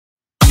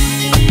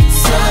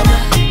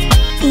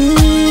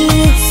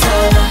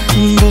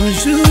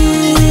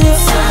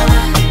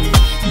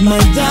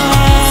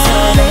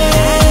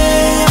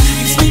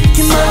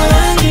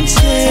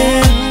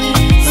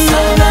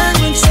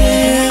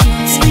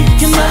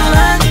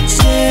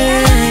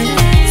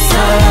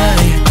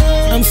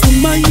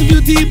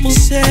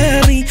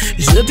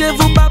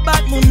devil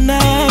babat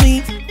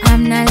monami.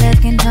 I'm not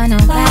looking for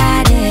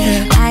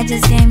nobody. I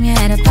just came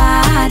here to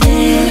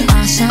party.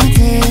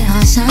 Enchanté,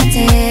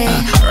 enchanté.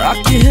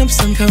 Rock your hips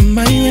and come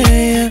my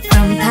way.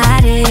 From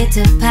party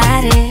to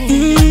party.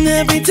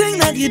 Everything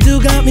that you do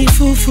got me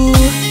fou-fou.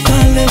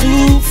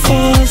 Parlez-vous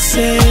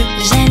français?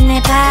 Je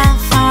n'ai pas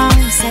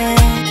foncé.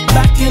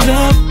 Back it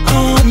up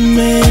on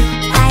me.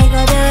 I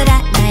go do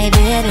that, my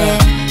baby.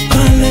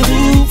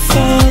 Parlez-vous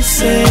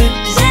français?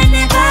 Je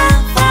n'ai pas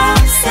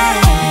foncé.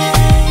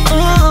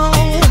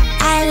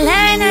 I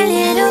learned a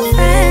little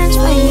French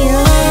for you.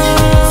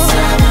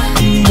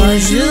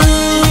 Bonjour.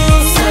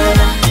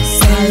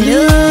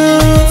 Salut.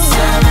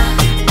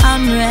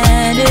 I'm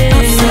ready.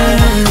 For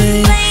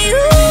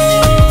you.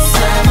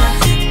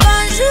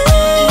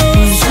 Bonjour.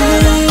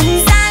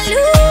 Salut.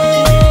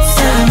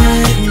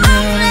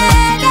 I'm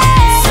ready.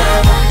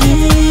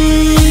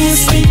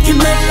 Speaking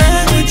my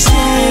language,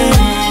 yeah.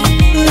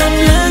 Love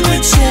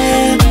language,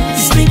 yeah. You're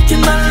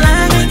speaking my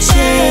language,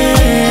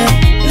 yeah.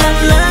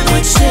 Love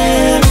language,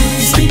 yeah.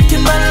 You're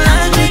speaking my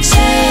language,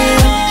 yeah.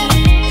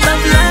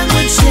 Love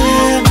language,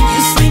 yeah.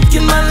 You're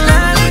speaking my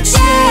language,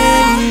 yeah.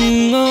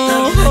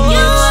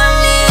 You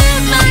only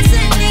live my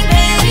singing,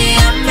 baby,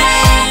 I'm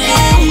ready.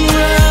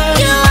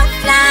 You are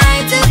fly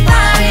to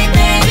Paris,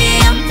 baby,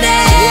 I'm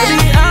there. Baby,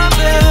 I'm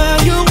there.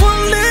 You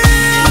won't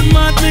live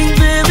my thing,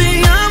 baby,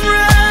 I'm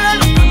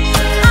ready.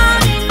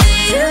 I'm for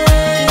you.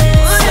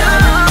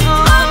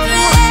 I'm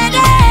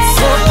ready.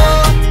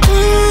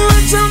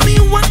 Tell me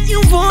what you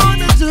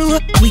wanna do.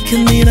 We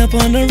can meet up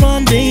on the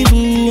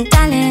rendezvous.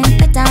 Darling,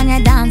 put on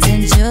your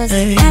dancing shoes.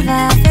 Hey.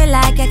 Never feel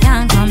like you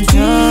can't come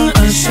through.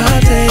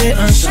 Enchanté,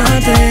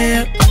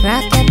 enchanté.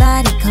 Rock your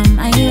body, come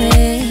my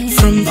way.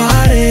 From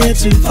party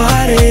to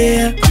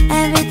party.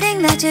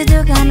 Everything that you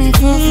do got me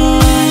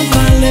full.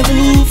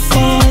 Parlez-vous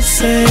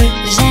français?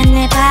 Je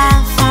n'ai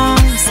pas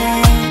foncé.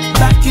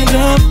 Back it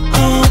up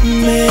on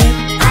me.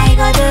 I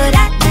go do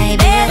that, my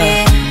baby.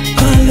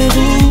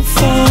 Parlez-vous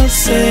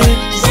français?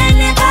 Je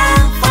n'ai pas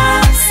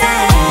foncé.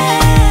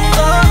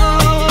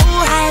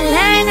 I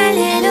learned a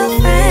little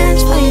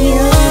French for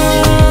you.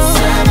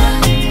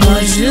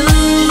 Bonjour.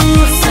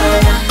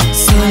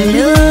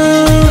 Salut.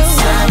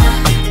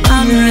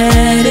 I'm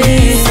ready.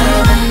 For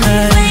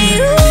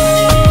you.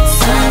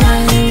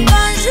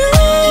 Bonjour.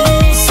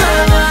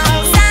 Salut.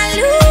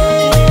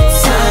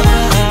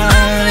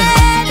 I'm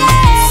ready.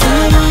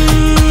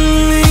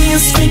 You're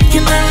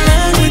speaking my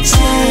language,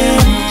 yeah.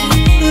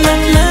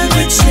 Love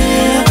language,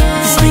 yeah.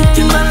 You're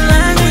speaking my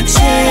language,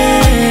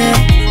 yeah.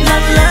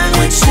 Love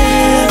language,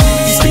 yeah.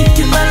 You're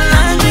speaking my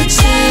language,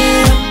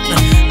 yeah.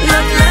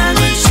 Love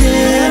language,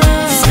 yeah.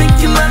 You're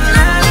speaking my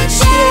language,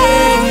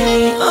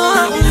 yeah. Oh,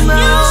 no.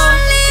 You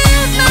only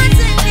use my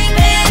singing,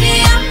 baby,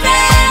 I'm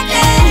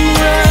ready.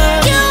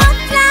 You are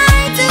fly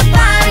to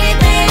Paris,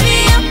 baby,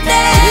 I'm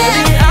there.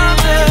 Baby, I'm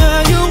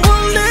there. You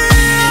won't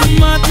live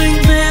my thing,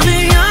 baby,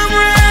 I'm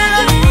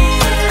ready.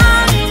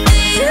 I'm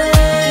for you.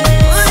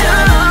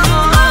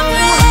 I'm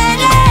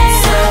ready.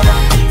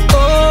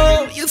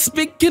 Oh, you're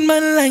speaking my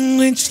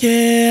language,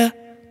 yeah.